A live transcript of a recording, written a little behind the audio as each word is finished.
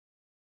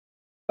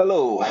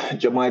Hello,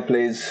 Jamai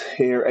Plays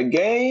here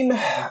again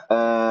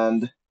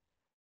and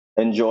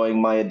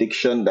enjoying my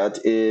addiction that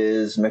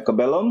is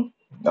Mechabellum.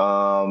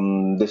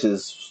 This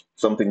is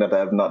something that I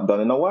have not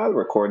done in a while,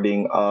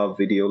 recording a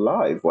video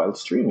live while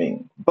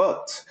streaming.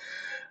 But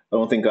I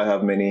don't think I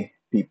have many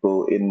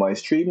people in my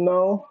stream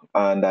now,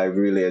 and I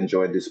really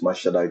enjoyed this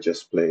match that I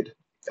just played.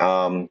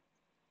 Um,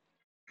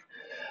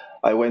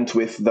 I went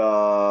with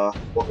what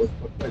did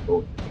I go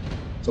with?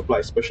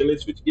 Supply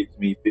specialist, which gives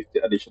me 50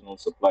 additional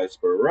supplies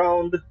per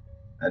round.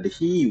 And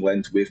he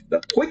went with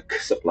the quick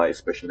supply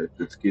specialist,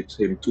 which gives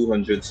him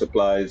 200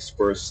 supplies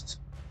first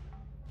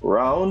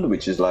round,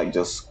 which is like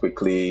just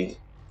quickly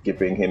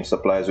giving him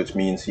supplies, which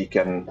means he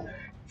can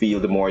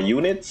field more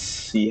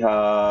units. He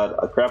had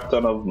a crap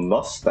ton of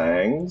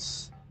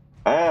Mustangs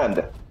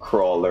and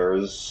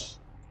crawlers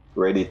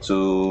ready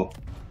to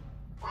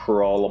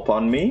crawl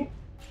upon me.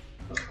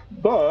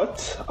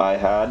 But I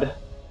had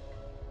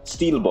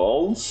steel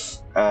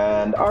balls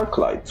and arc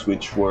lights,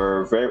 which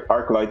were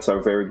arc lights are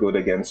very good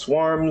against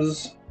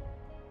swarms.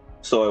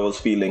 So I was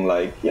feeling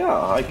like, yeah,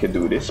 I could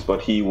do this.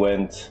 But he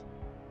went,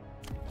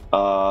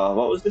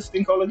 what was this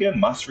thing called again?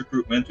 Mass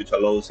recruitment, which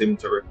allows him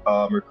to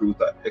recruit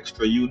an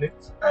extra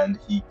unit, and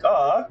he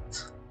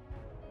got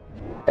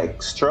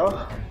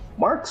extra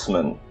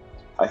marksman.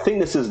 I think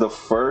this is the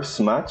first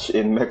match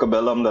in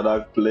Mechabellum that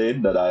I've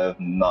played that I have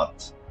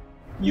not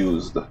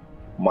used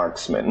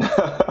marksman.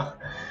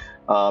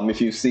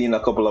 If you've seen a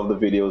couple of the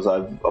videos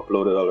I've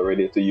uploaded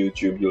already to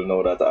YouTube, you'll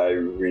know that I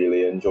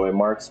really enjoy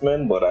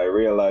marksmen, but I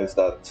realized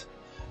that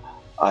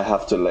I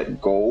have to let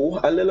go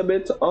a little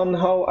bit on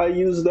how I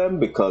use them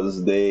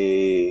because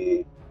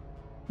they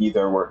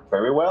either work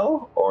very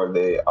well or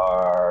they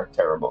are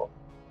terrible.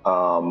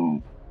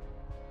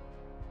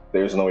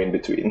 There's no in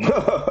between.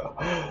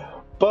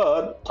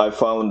 But I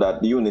found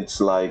that units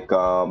like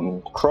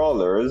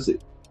crawlers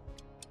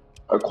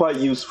are quite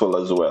useful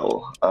as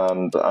well.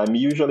 And I'm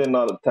usually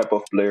not a type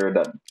of player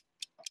that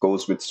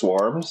goes with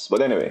swarms.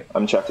 But anyway,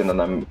 I'm chatting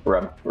and I'm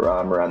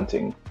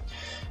ranting.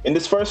 In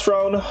this first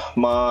round,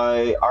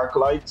 my arc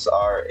lights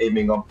are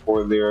aiming up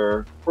for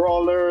their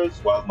crawlers,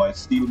 while my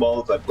steel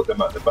balls, I put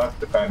them at the back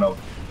to kind of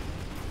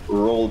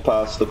roll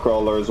past the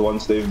crawlers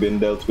once they've been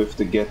dealt with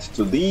to get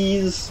to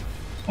these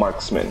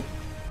marksmen.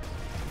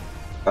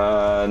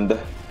 And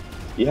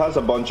he has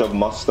a bunch of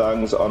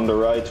Mustangs on the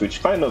right,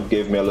 which kind of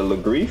gave me a little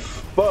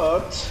grief,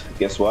 but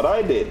guess what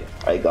I did?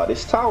 I got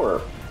his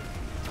tower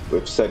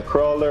with said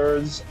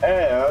crawlers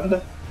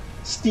and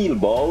steel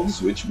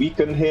balls, which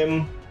weakened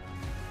him,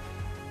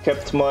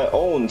 kept my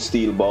own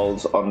steel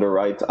balls on the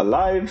right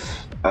alive,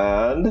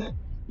 and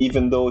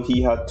even though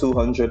he had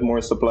 200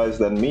 more supplies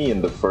than me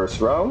in the first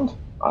round,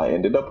 I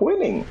ended up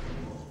winning.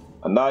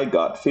 And I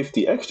got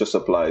 50 extra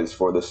supplies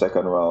for the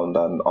second round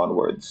and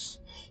onwards.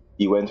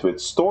 He went with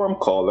storm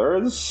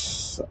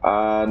callers,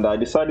 and I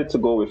decided to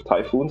go with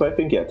typhoons. I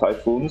think, yeah,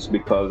 typhoons,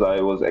 because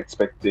I was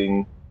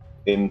expecting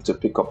him to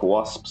pick up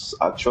wasps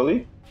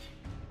actually.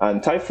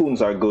 And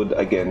typhoons are good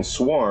against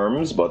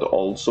swarms, but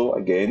also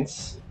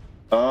against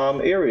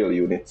aerial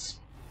units.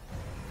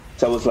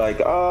 So I was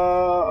like,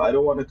 I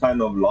don't want to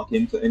kind of lock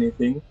into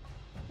anything.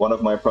 One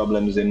of my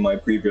problems in my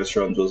previous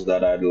runs was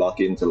that I'd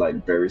lock into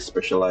like very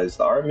specialized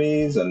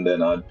armies, and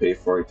then I'd pay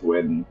for it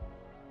when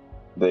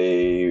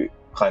they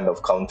kind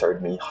of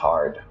countered me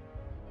hard.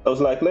 I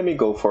was like, let me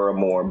go for a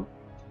more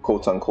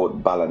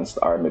quote-unquote balanced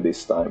army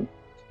this time.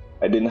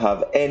 I didn't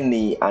have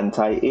any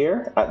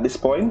anti-air at this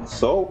point,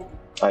 so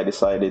I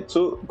decided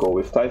to go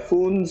with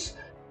typhoons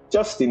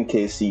just in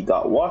case he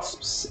got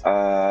wasps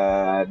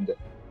and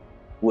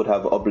would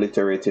have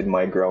obliterated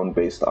my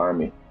ground-based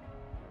army.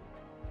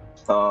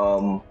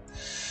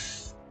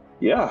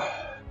 Yeah,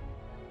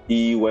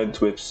 he went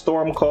with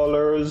storm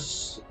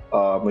callers,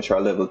 which are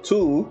level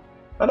 2.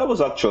 And that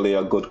was actually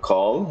a good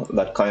call.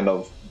 That kind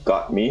of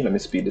got me. Let me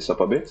speed this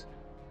up a bit.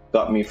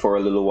 Got me for a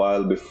little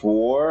while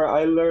before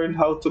I learned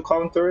how to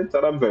counter it.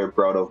 And I'm very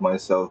proud of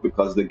myself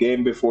because the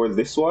game before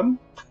this one,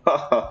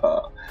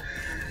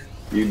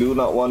 you do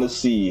not want to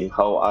see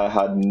how I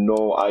had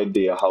no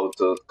idea how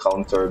to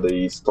counter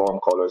the storm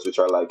callers, which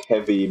are like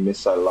heavy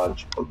missile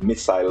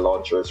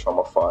launchers from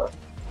afar.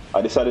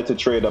 I decided to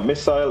trade a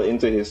missile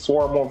into his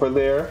swarm over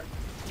there.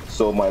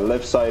 So my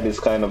left side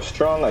is kind of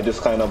strong. I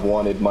just kind of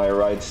wanted my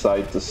right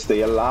side to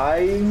stay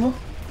alive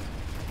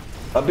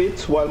a bit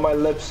while my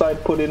left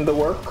side put in the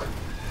work,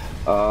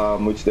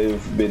 which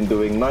they've been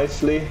doing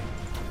nicely.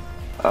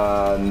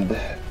 And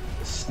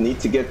need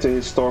to get to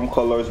his storm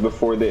colors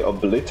before they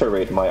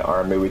obliterate my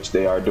army, which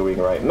they are doing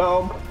right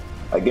now.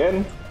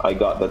 Again, I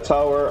got the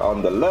tower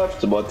on the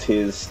left, but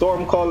his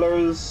storm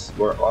colors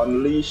were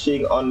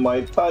unleashing on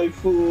my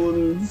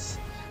typhoons.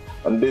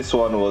 And this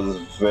one was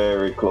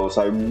very close.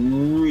 I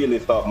really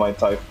thought my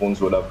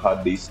typhoons would have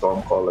had these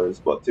storm callers,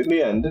 but in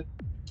the end,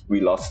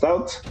 we lost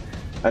out.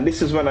 And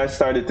this is when I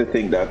started to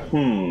think that,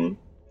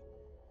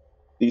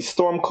 these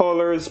storm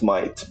callers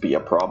might be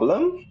a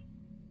problem.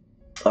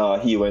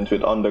 He went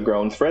with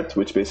underground threat,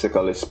 which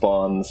basically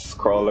spawns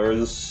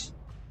crawlers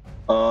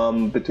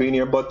between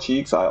your butt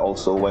cheeks. I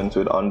also went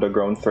with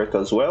underground threat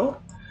as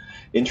well.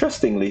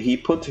 Interestingly, he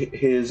put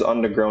his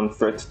underground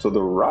threat to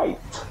the right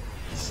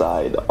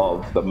side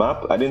of the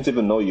map. I didn't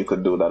even know you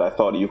could do that. I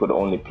thought you could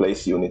only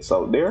place units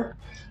out there.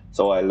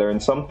 So I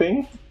learned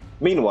something.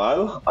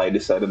 Meanwhile, I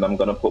decided I'm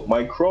gonna put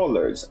my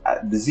crawlers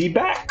at the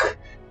back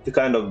to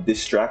kind of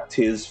distract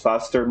his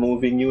faster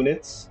moving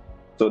units,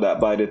 so that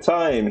by the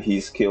time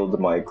he's killed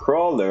my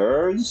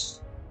crawlers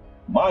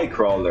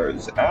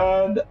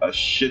and a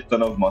shit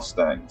ton of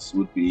Mustangs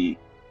would be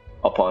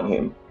upon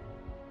him.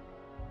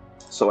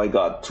 So I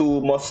got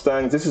 2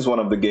 Mustangs. This is one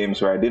of the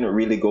games where I didn't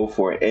really go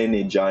for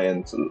any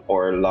giant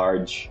or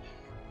large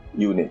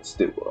units.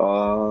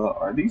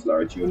 Are these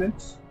large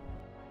units?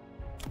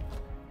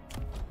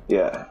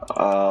 Yeah.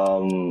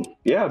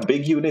 Yeah,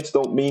 big units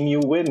don't mean you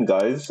win,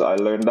 guys. I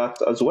learned that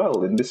as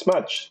well in this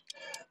match.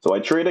 So I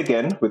trade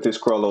again with his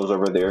crawlers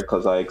over there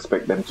because I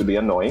expect them to be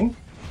annoying.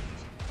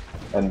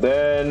 And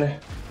then,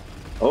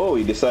 oh,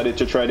 he decided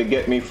to try to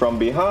get me from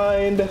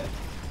behind.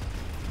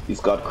 He's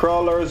got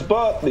crawlers,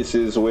 but this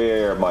is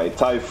where my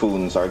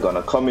typhoons are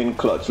gonna come in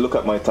clutch. Look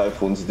at my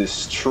typhoons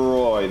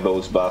destroy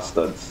those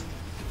bastards.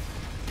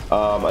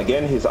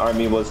 Again, his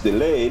army was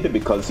delayed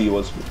because he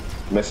was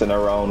messing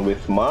around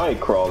with my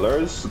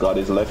crawlers. Got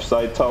his left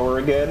side tower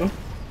again.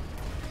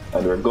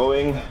 And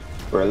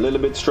we're a little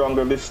bit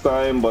stronger this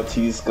time, but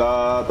he's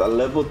got a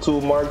level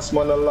 2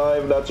 marksman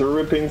alive that's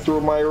ripping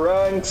through my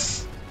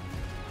ranks.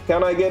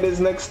 Can I get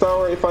his next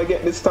tower? If I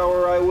get this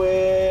tower, I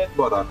win.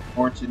 But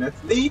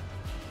unfortunately,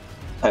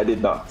 I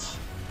did not.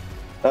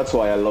 That's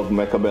why I love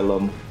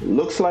Mechabellum.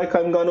 Looks like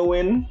I'm gonna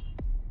win.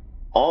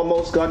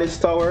 Almost got his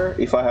tower.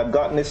 If I had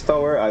gotten his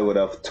tower, I would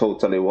have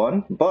totally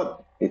won,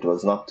 but it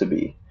was not to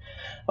be.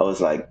 I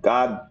was like,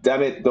 God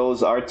damn it,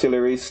 those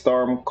artillery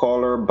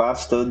stormcaller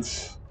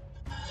bastards.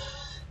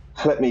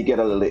 Let me get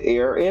a little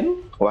air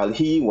in, while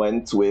he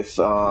went with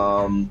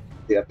the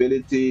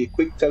ability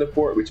quick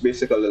teleport, which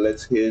basically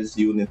lets his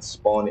units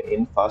spawn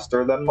in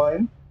faster than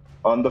mine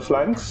on the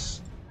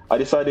flanks. I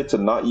decided to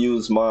not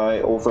use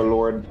my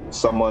overlord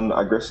summon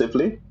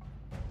aggressively,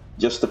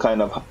 just to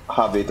kind of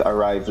have it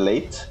arrive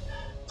late,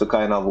 to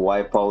kind of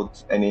wipe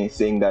out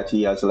anything that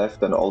he has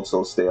left and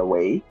also stay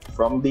away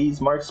from these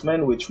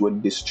marksmen, which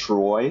would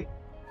destroy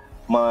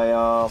my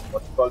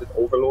what's it called,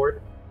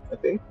 overlord, I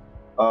think.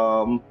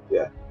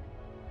 Yeah,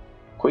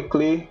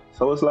 quickly.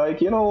 So I was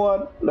like, you know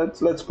what,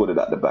 let's put it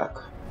at the back.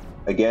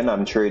 Again,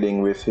 I'm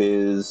trading with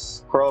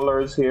his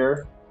crawlers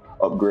here,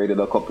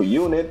 upgraded a couple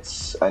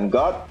units and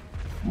got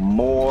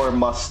more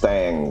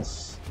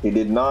Mustangs. He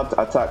did not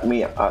attack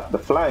me at the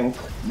flank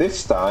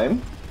this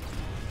time,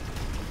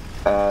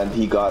 and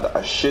he got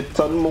a shit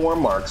ton more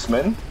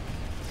marksmen,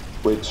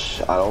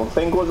 which I don't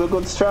think was a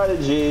good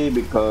strategy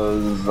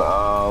because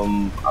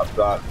I've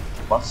got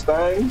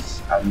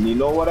Mustangs, and you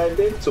know what I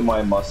did to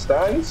my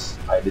Mustangs?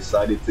 I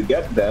decided to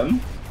get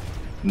them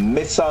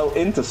Missile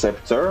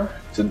Interceptor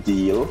to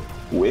deal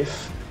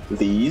with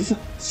these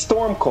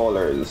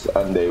Stormcallers,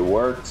 and they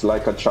worked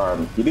like a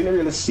charm. You didn't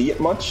really see it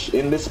much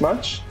in this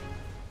match,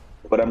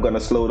 but I'm gonna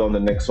slow down the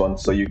next one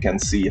so you can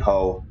see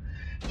how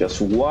just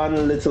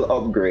one little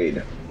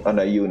upgrade on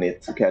a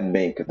unit can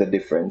make the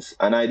difference.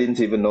 And I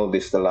didn't even know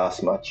this the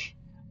last match.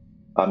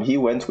 He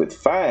went with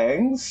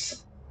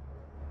Fangs,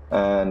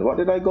 and what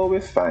did I go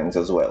with? Fangs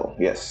as well.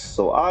 Yes,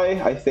 so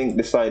I think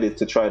decided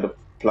to try to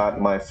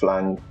plant my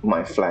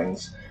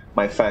fangs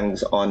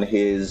on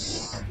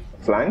his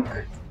flank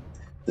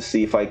to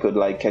see if I could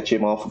like catch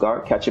him off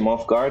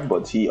guard,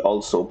 but he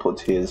also put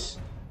his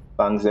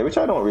fangs there, which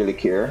I don't really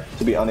care,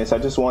 to be honest. I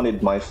just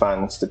wanted my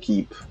fangs to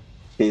keep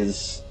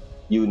his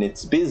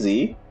units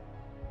busy,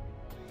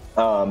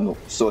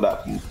 so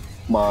that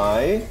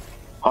my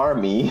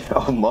army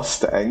of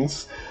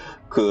Mustangs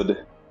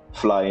could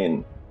fly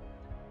in,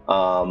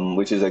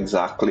 which is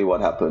exactly what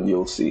happened.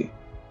 You'll see.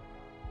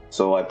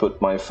 So I put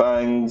my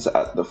fangs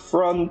at the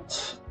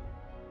front,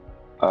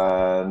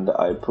 and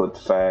I put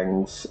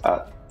fangs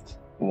at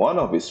one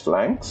of his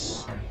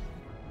flanks.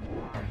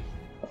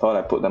 I thought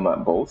I put them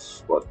at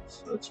both, but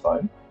that's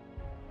fine.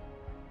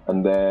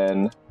 And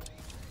then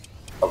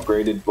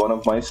upgraded one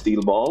of my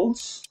steel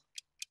balls,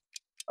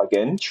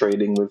 again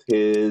trading with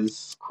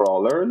his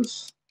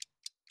crawlers,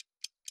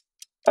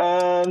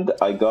 and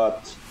I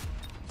got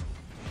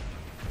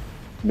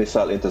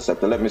Missile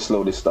Interceptor. Let me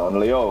slow this down,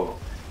 Leo.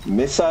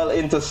 Missile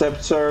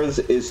Interceptors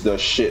is the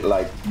shit.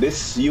 Like,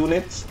 this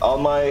unit, all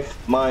my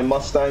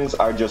Mustangs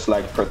are just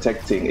like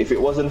protecting. If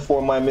it wasn't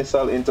for my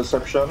Missile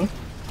Interception,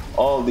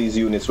 all these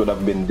units would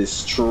have been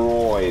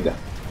destroyed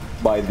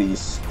by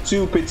these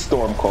stupid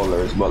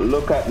Stormcallers. But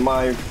look at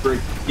my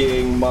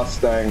freaking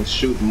Mustangs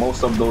shoot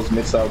most of those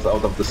missiles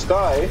out of the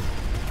sky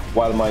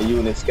while my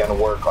units can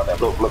work on them.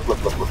 Look.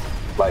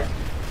 Like,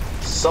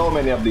 so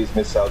many of these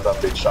missiles have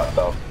been shot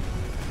down.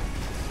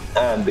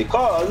 And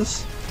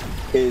because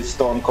his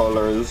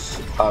Stormcallers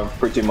have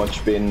pretty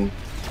much been,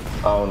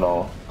 I don't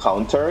know,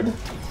 countered,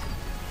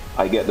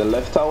 I get the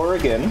left tower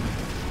again,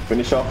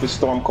 finish off his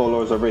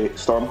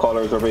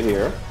Stormcallers over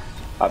here.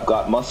 I've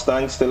got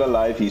Mustang still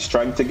alive. He's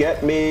trying to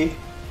get me.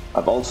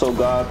 I've also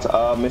got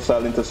a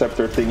Missile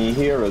Interceptor thingy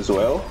here as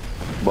well.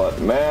 But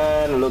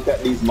man, look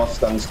at these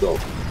Mustangs go.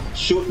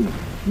 Shooting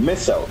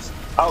missiles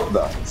out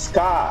the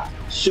sky.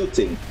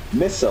 Shooting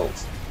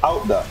missiles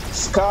out the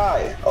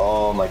sky.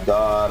 Oh my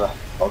god.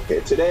 Okay,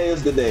 today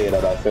is the day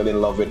that I fell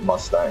in love with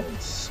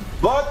Mustangs.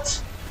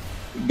 But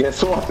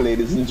guess what,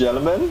 ladies and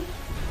gentlemen?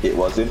 It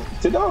wasn't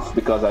enough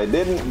because I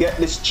didn't get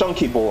this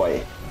chunky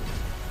boy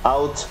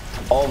out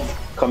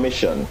of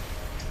commission.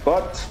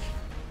 But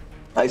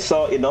I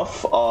saw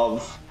enough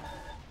of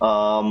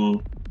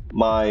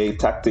my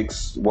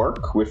tactics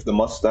work with the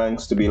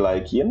Mustangs to be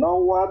like, you know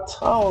what?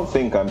 I don't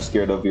think I'm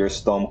scared of your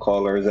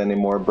Stormcallers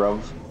anymore,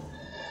 bruv.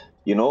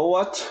 You know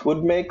what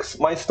would make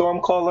my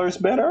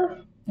Stormcallers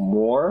better?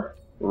 More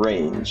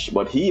range.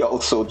 But he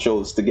also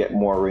chose to get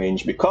more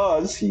range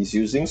because he's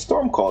using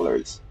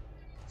Stormcallers.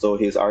 So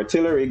his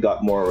artillery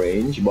got more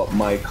range, but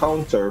my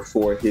counter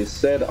for his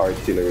said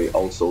artillery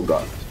also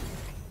got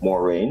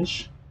more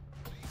range.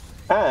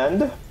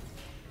 And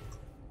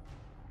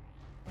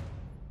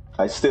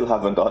I still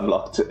haven't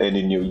unlocked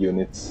any new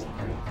units.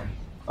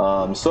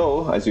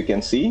 So, as you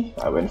can see,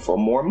 I went for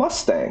more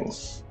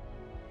Mustangs.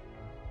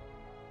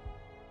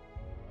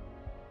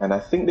 And I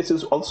think this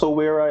is also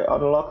where I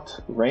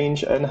unlocked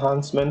range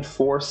enhancement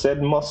for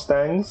said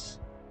Mustangs.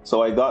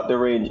 So I got the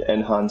range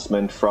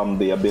enhancement from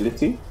the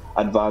ability,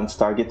 advanced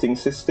targeting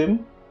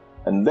system.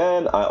 And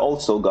then I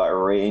also got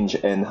range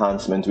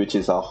enhancement, which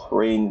is a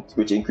range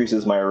which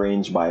increases my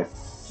range by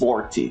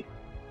 40.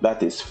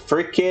 That is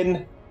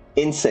freaking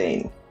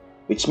insane.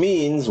 Which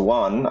means,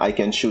 1, I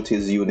can shoot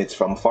his units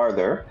from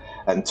farther,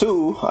 and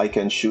 2, I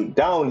can shoot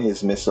down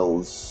his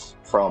missiles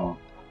from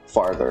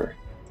farther.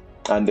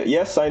 And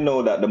yes, I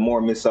know that the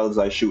more missiles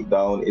I shoot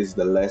down is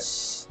the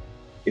less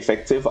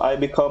effective I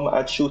become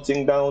at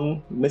shooting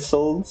down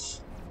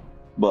missiles.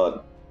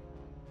 But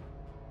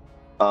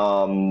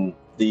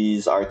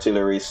these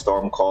artillery,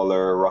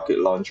 Stormcaller, rocket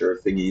launcher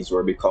thingies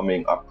were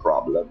becoming a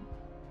problem.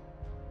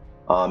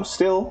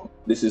 Still,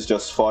 this is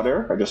just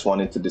fodder. I just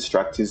wanted to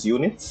distract his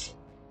units.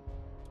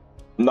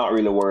 Not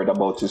really worried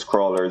about his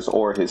crawlers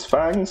or his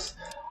fangs.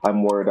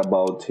 I'm worried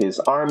about his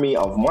army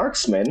of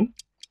marksmen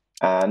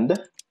and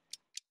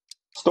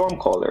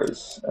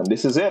Stormcallers. And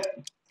this is it.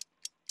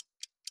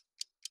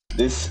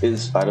 This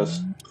is, I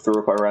just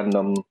threw up a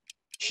random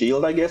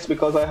shield, I guess,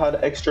 because I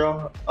had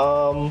extra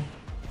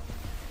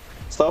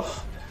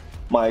stuff.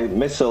 My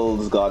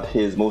missiles got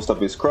most of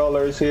his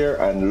crawlers here,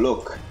 and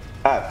look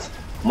at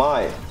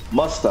my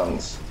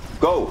Mustangs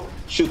go,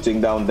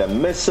 shooting down the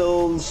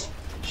missiles.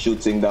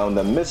 Shooting down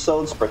the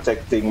missiles,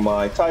 protecting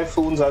my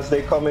Typhoons as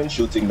they come in,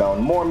 shooting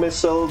down more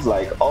missiles.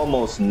 Like,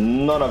 almost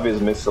none of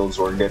his missiles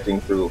were getting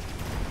through.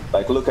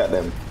 Like, look at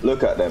them,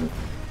 look at them.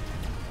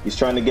 He's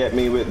trying to get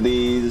me with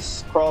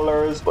these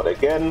crawlers, but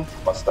again,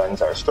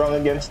 Mustangs are strong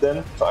against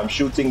them. So I'm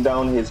shooting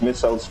down his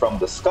missiles from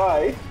the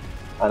sky,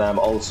 and I'm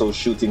also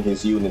shooting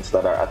his units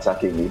that are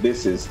attacking me.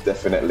 This is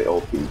definitely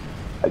OP.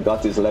 I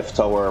got his left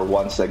tower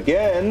once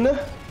again,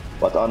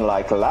 but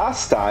unlike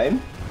last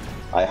time,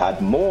 I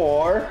had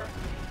more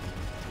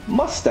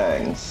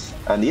Mustangs.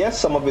 And yes,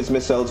 some of his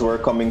missiles were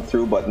coming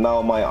through, but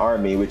now my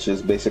army, which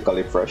is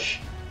basically fresh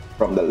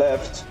from the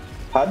left,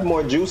 had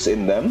more juice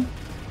in them,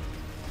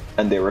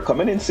 and they were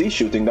coming in, see,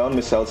 shooting down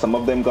missiles. Some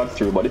of them got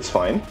through, but it's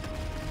fine.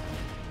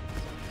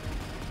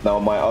 Now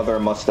my other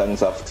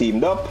Mustangs have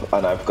teamed up,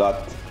 and I've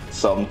got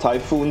some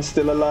Typhoons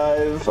still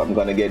alive. I'm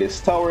gonna get his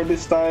tower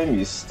this time.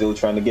 He's still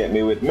trying to get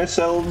me with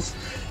missiles.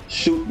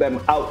 Shoot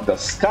them out the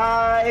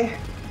sky,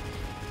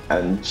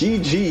 and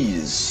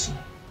GG's.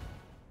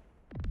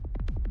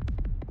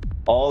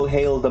 All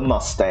hail the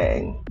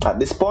Mustang. At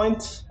this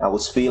point, I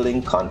was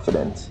feeling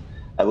confident.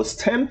 I was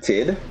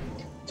tempted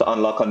to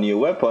unlock a new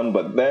weapon,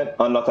 but then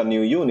unlock a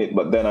new unit,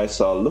 but then I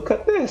saw, look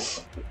at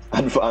this,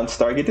 advanced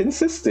targeting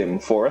system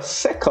for a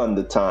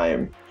second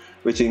time,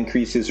 which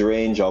increases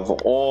range of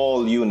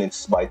all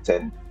units by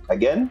 10.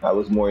 Again, I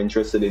was more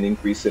interested in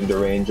increasing the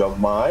range of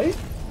my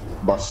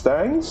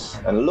Mustangs,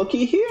 and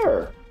looky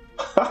here.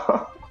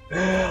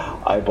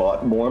 I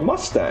bought more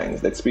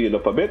Mustangs. Let's speed it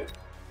up a bit.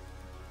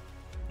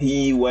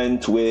 He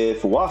went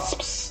with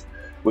Wasps,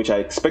 which I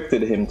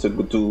expected him to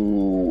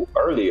do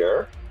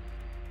earlier,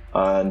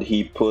 and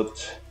he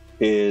put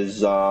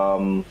his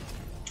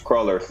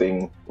crawler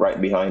thing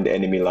right behind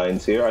enemy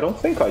lines here. I don't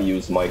think I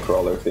used my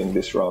crawler thing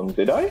this round,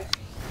 did I?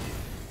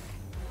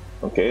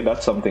 Okay,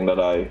 that's something that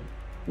I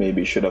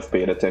maybe should have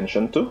paid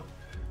attention to.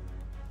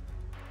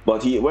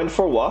 But he went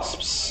for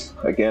Wasps.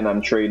 Again,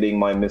 I'm trading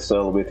my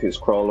missile with his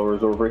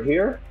crawlers over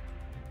here.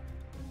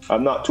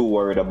 I'm not too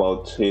worried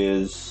about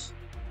his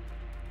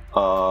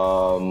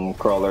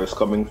crawlers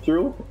coming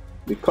through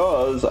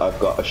because I've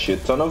got a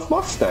shit ton of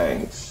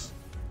Mustangs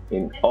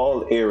in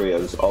all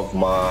areas of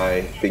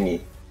my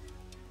thingy.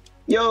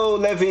 Yo,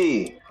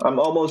 Levy, I'm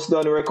almost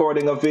done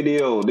recording a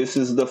video. This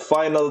is the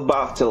final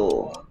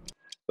battle,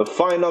 the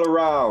final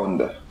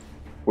round,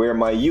 where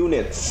my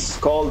units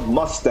called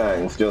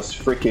Mustangs just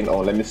freaking,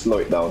 oh, let me slow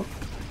it down.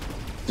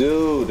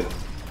 Dude,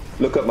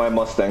 look at my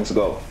Mustangs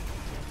go.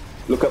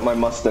 Look at my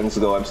Mustangs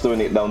go. I'm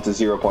slowing it down to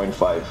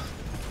 0.5.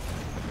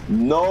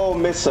 No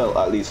missile,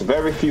 at least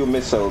very few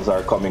missiles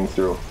are coming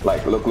through.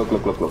 Like, look.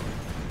 Oh,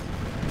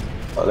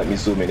 let me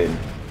zoom it in.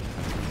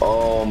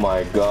 Oh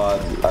my god.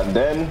 And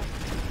then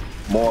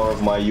more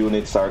of my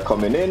units are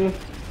coming in.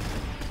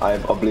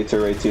 I've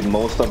obliterated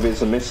most of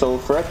his missile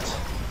threat.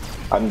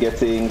 I'm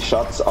getting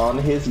shots on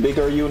his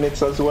bigger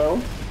units as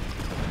well.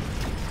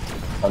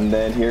 And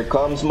then here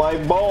comes my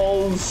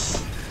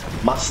balls.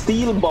 My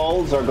steel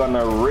balls are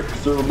gonna rip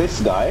through this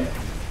guy.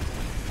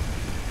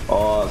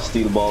 Oh,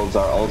 steel balls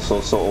are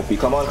also so OP.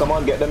 Come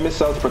on, get the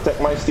missiles,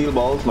 protect my steel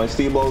balls. My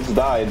steel balls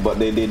died, but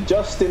they did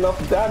just enough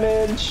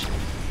damage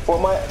for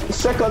my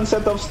second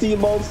set of steel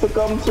balls to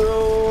come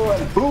through,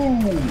 and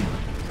boom!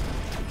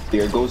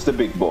 There goes the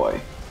big boy.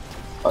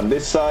 On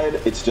this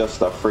side, it's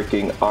just a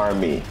freaking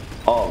army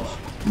of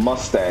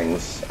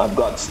Mustangs. I've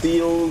got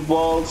steel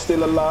balls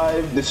still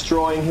alive,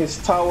 destroying his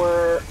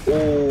tower.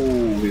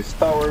 Oh, his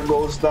tower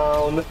goes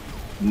down.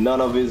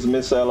 None of his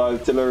missile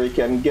artillery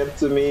can get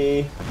to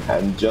me.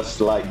 And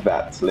just like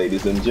that,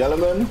 ladies and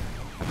gentlemen,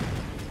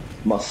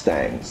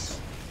 Mustangs.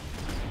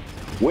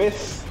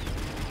 With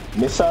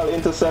missile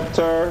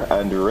interceptor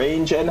and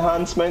range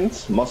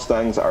enhancement,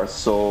 Mustangs are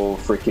so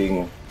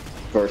freaking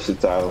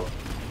versatile.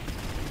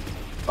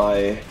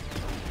 I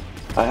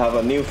have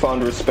a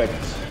newfound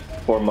respect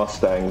for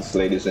Mustangs,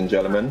 ladies and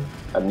gentlemen.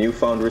 A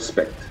newfound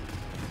respect.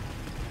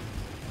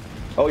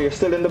 Oh, you're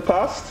still in the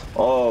past?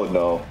 Oh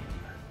no.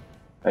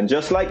 And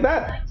just like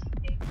that,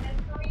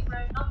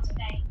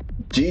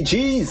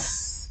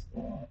 GG's!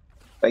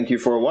 Thank you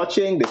for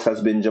watching. This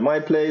has been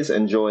Jamai Plays,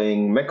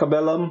 enjoying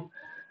Mechabellum.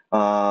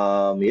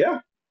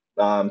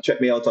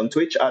 Check me out on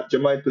Twitch at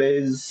Jamai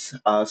Plays.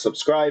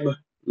 Subscribe,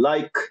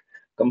 like,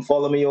 come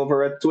follow me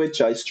over at Twitch.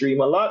 I stream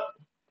a lot.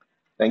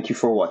 Thank you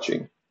for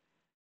watching.